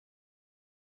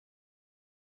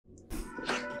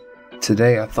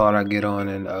Today I thought I'd get on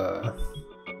and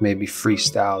maybe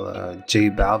freestyle a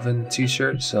J Balvin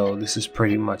t-shirt. So this is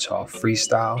pretty much all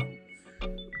freestyle.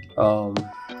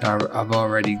 I've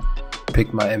already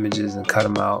picked my images and cut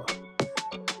them out.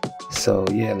 So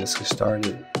yeah, let's get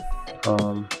started.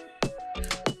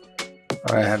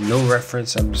 I have no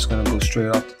reference. I'm just gonna go straight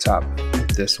off the top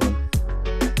with this one.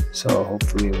 So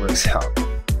hopefully it works out.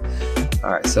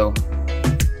 All right, so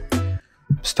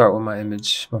start with my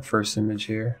image, my first image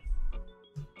here.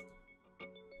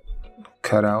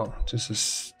 Cut out just a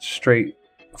straight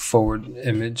forward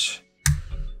image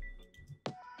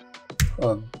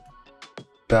of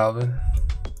Balvin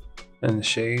and the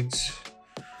shades.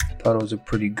 Thought it was a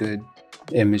pretty good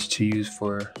image to use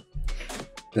for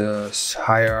the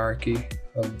hierarchy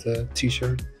of the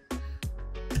t-shirt.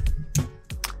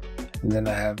 And then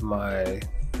I have my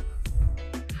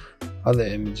other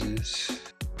images.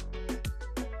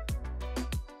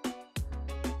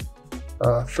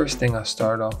 First thing I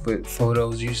start off with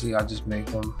photos. Usually I just make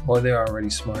them, or they're already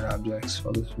smart objects.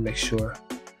 I'll just make sure.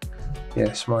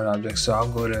 Yeah, smart objects. So I'll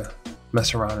go to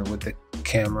mess around with the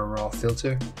camera raw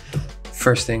filter.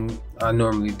 First thing I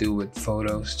normally do with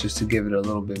photos, just to give it a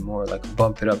little bit more, like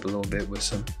bump it up a little bit with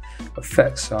some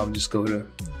effects. So I'll just go to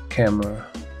camera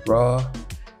raw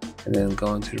and then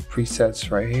go into the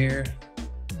presets right here.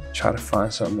 Try to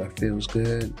find something that feels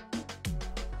good.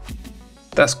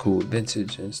 That's cool,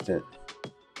 vintage instant.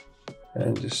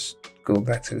 And just go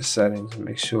back to the settings and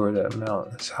make sure the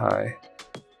amount is high.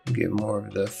 Get more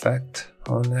of the effect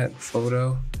on that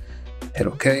photo. Hit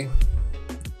OK.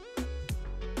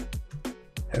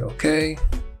 Hit OK.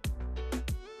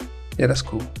 Yeah, that's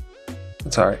cool.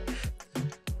 That's all right.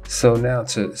 So now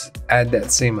to add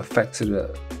that same effect to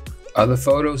the other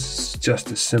photos, it's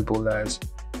just as simple as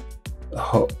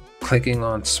clicking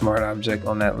on Smart Object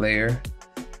on that layer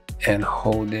and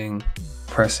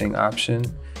pressing Option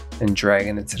and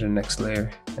dragging it to the next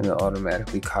layer, and it'll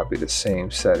automatically copy the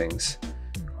same settings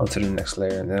onto the next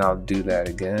layer. And then I'll do that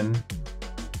again.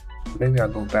 Maybe I'll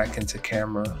go back into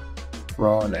camera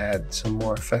raw and add some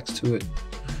more effects to it.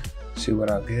 See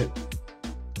what I'll get.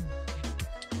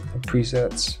 The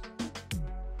presets.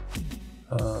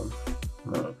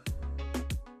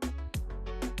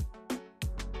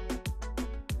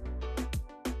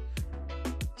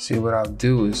 See, what I'll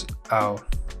do is I'll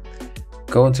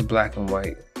go into black and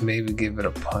white, maybe give it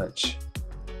a punch.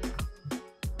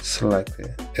 Select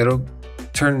it. It'll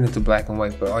turn it into black and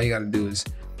white, but all you gotta do is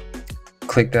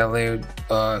click that layer,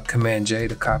 Command J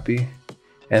to copy,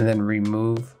 and then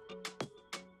remove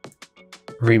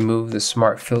the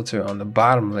smart filter on the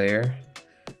bottom layer.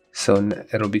 So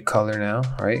it'll be color now,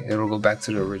 right? It'll go back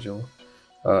to the original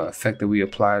effect that we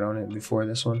applied on it before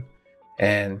this one.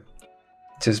 And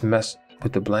just mess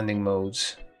with the blending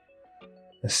modes.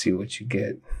 Let's see what you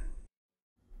get.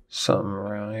 Something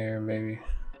around here, maybe.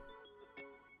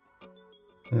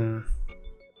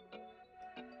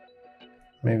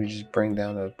 Maybe just bring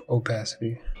down the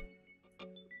opacity.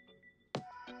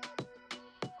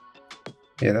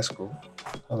 Yeah, that's cool.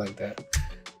 I like that.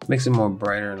 Makes it more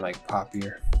brighter and like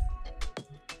poppier.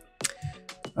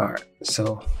 All right,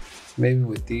 so maybe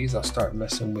with these, I'll start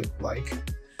messing with like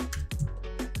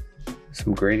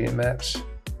some gradient maps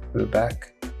for the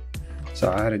back.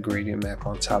 So I had a gradient map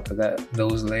on top of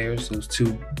those layers, those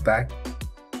two back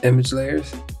image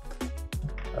layers.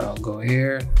 I'll go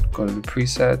here, go to the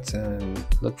presets and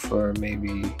look for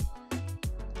maybe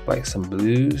like some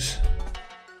blues.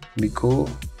 Be cool.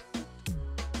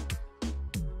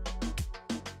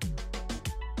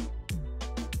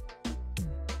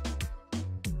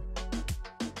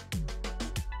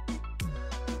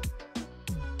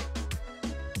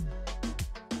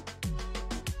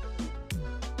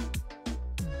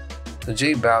 So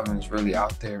J Balvin's really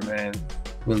out there, man.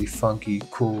 Really funky,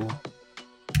 cool,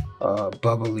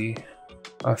 bubbly,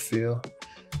 I feel.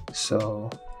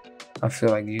 So I feel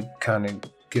like you kind of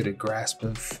get a grasp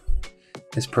of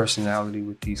his personality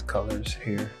with these colors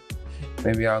here.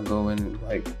 Maybe I'll go and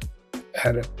like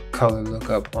add a color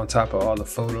lookup on top of all the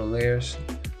photo layers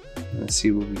and see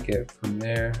what we get from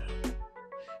there.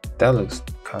 That looks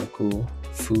kind of cool.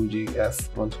 Fuji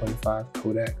F125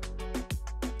 Kodak.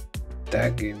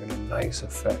 That gave it a nice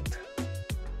effect.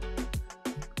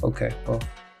 Okay, well,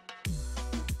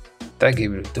 that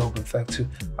gave it a dope effect too.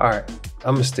 All right,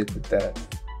 I'm gonna stick with that.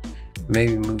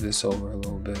 Maybe move this over a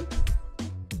little bit.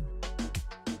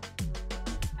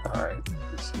 All right,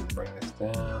 let's see, bring this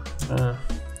down.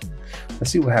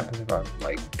 Let's see what happens if I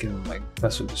like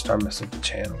start messing with the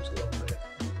channels a little bit.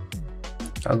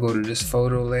 I'll go to this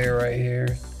photo layer right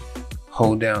here,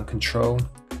 hold down Control,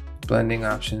 blending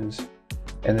options,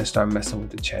 and then start messing with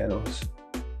the channels.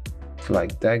 feel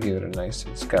like that gave it a nice,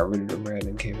 it's got rid of the red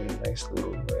and gave it a nice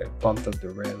little red, bumped up the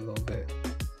red a little bit.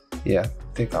 Yeah,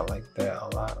 I think I like that a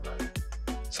lot.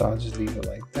 So I'll just leave it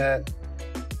like that.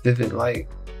 Vivid light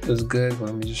is good.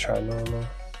 Let me just try normal.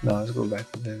 No, let's go back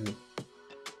to vivid.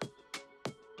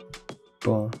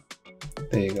 Boom.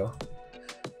 There you go.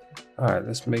 All right,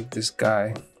 let's make this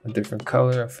guy a different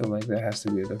color. I feel like that has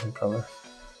to be a different color.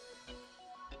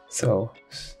 So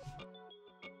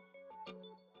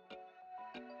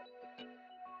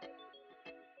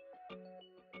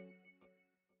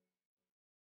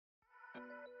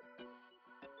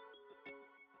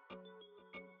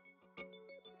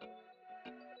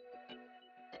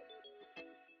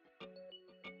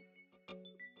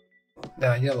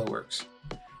nah, yellow works.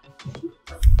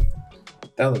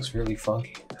 That looks really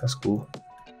funky. That's cool.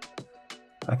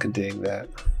 I could dig that.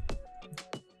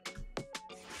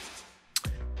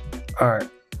 All right,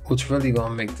 what's really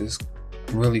gonna make this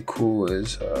really cool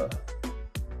is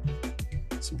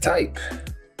some type.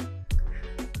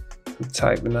 Some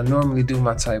type, and I normally do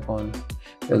my type on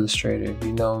Illustrator. If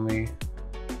you know me,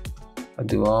 I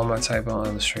do all my type on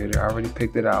Illustrator. I already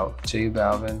picked it out, J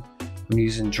Balvin. I'm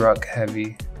using Druck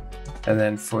Heavy. And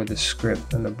then for the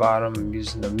script on the bottom, I'm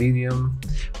using the medium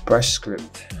brush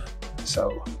script.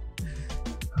 So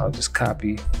I'll just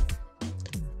copy J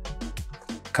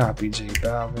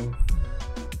Balvin,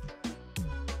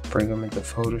 bring them into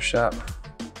Photoshop.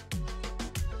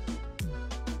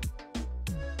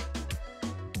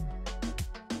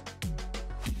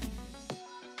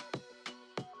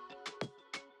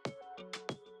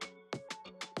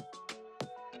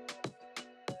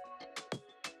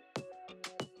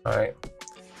 All right,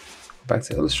 back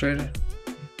to Illustrator.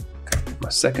 Okay, my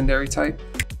secondary type.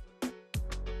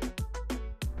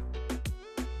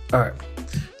 All right,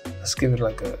 let's give it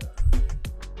like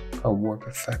a warp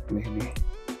effect maybe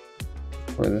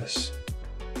for this.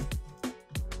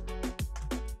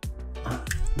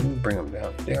 Let me bring them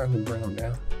down. Yeah, I can bring them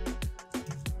down.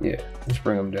 Yeah, let's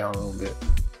bring them down a little bit.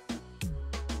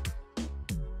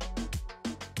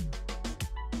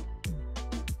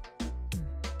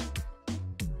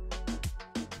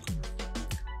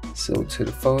 So to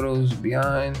the photos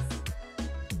behind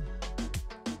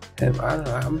him, I don't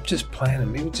know, I'm just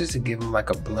planning, maybe just to give him like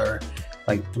a blur,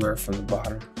 like blur from the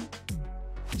bottom.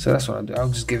 So that's what I'll do. I'll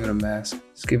just give it a mask.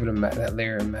 Just give it that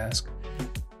layer and mask.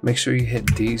 Make sure you hit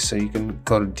D so you can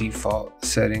go to default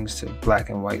settings to black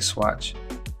and white swatch.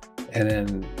 And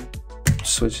then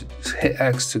hit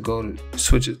X to go to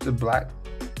switch it to black.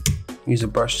 Use a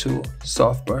brush tool,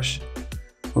 soft brush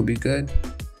will be good.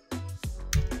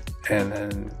 And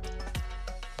then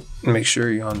make sure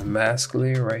you're on the mask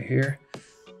layer right here,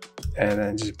 and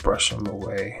then just brush them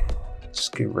away.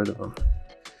 Just get rid of them.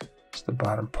 It's the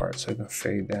bottom part so it can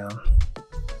fade down.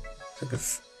 So I can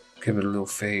give it a little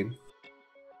fade.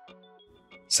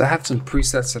 So I have some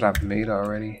presets that I've made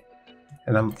already,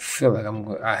 and I feel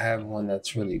like I have one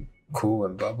that's really cool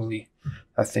and bubbly.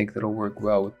 I think that'll work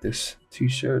well with this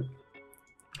t-shirt.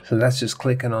 So that's just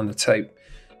clicking on the type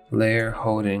layer,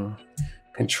 holding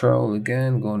Control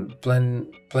again, going to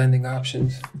blending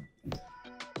options,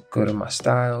 go to my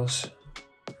styles,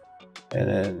 and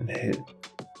then hit,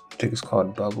 I think it's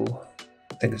called bubble.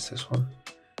 I think it's this one.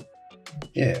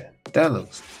 Yeah, that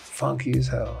looks funky as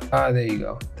hell. Ah, there you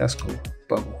go. That's cool.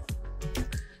 Bubble.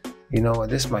 You know what?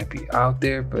 This might be out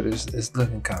there, but it's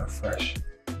looking kind of fresh.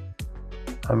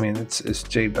 I mean, it's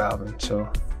J Balvin,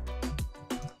 so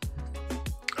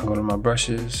I'll go to my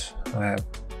brushes. I have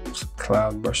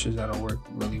cloud brushes that'll work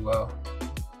really well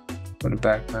for the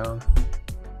background.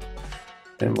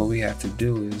 Then what we have to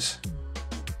do is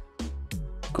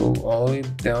go all the way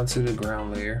down to the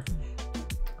ground layer,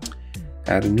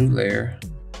 add a new layer.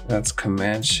 That's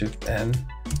Command Shift N,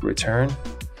 return,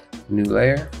 new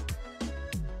layer,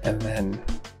 and then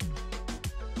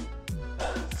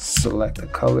select a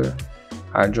color.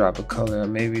 I drop a color,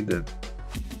 maybe the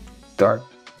dark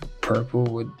purple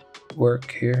would work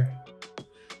here.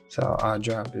 So I'll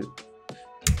drop it,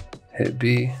 hit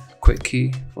B, quick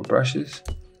key for brushes,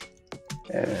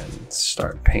 and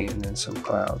start painting in some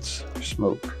clouds or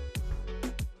smoke.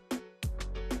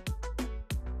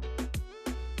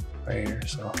 Right here,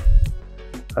 so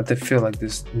I feel like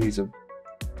this needs a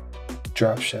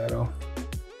drop shadow.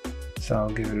 So I'll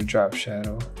give it a drop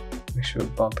shadow. Make sure to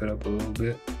bump it up a little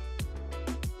bit.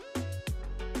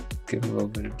 Give it a little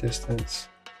bit of distance.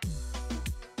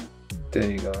 There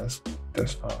you go,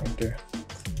 that's fine right there.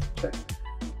 Okay.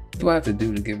 What do I have to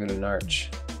do to give it an arch?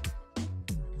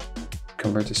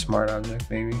 Convert to smart object,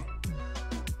 maybe.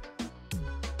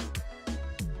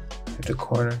 Hit the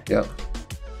corner, yep.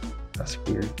 That's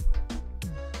weird.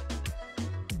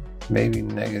 Maybe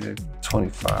 -20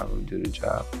 25 will do the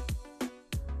job.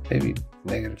 Maybe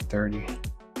 -30.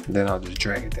 And then I'll just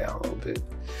drag it down a little bit.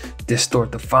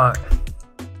 Distort the font.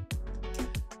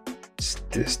 Just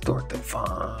distort the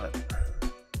font.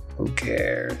 Who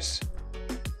cares?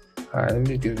 All right, let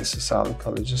me give this a solid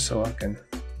color just so I can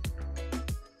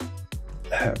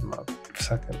have my,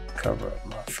 so I can cover up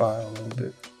my file a little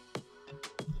bit.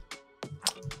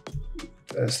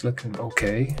 That's looking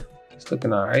okay. It's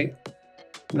looking all right.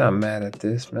 I'm not mad at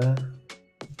this, man.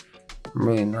 I'm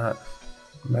really not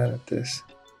mad at this.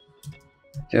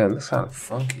 Yeah, it looks kind of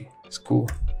funky. It's cool.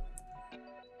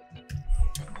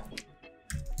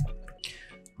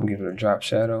 I'm gonna give it a drop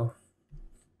shadow.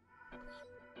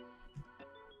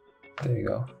 There you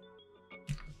go.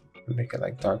 Make it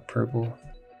like dark purple,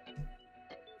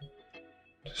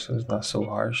 just so it's not so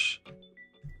harsh.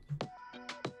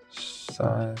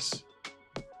 Size.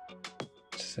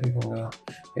 So you can go.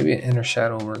 Maybe an inner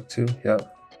shadow will work too. Yep.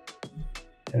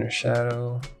 Inner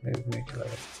shadow. Maybe make it like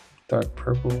a dark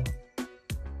purple.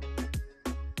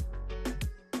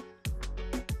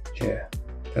 Yeah,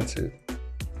 that's it.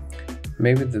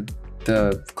 Maybe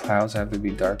the clouds have to be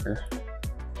darker.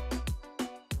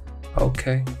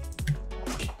 Okay.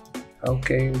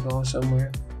 Okay, we're going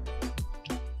somewhere.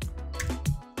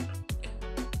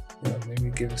 Yeah, maybe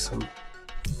give it some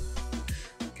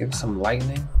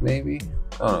lightning, maybe.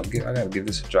 I don't know, I gotta give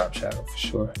this a drop shadow for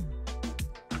sure.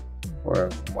 Or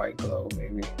a white glow,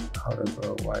 maybe. Outer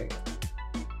glow white.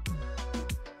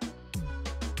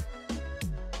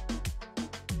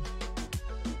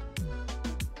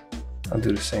 I'll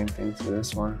do the same thing to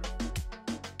this one.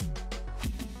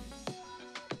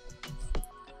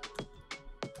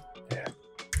 Yeah.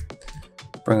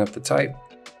 Bring up the type.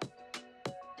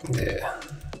 Yeah.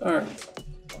 All right.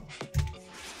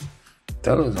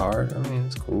 That looks hard. I mean,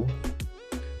 it's cool.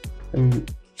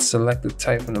 And select the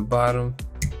type in the bottom.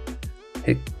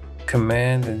 Hit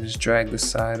Command and just drag the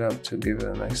side up to give it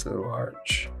a nice little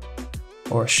arch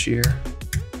or shear.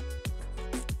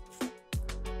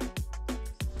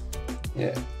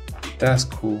 Yeah, that's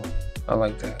cool. I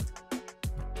like that.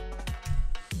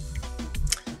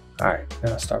 All right,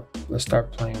 now let's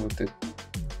start playing with the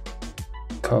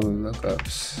color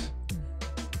lookups.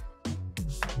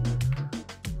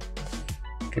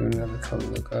 Give it another color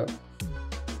lookup.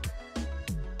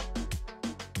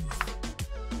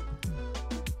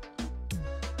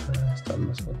 Stop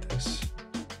messing with this.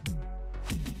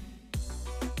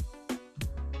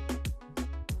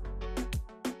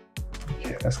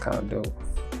 Yeah, that's kind of dope.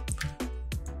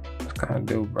 That's kind of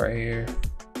dope right here.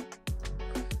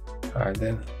 All right,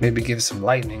 then maybe give it some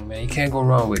lightning, man. You can't go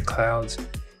wrong with clouds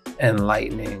and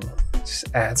lightning. Just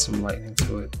add some lightning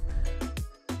to it.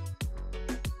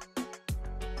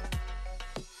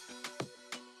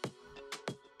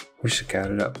 We should cat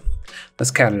it up.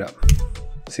 Let's cat it up.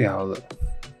 See how it looks.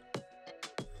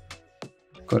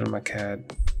 Go to my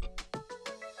CAD.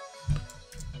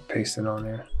 Paste it on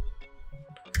there.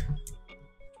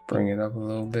 Bring it up a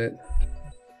little bit.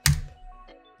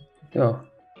 Yo,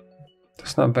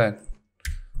 that's not bad.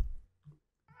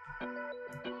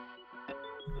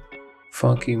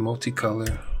 Funky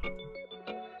multicolor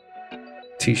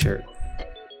t-shirt.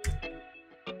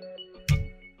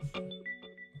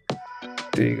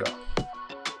 There you go.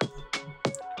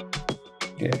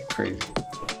 Yeah, crazy.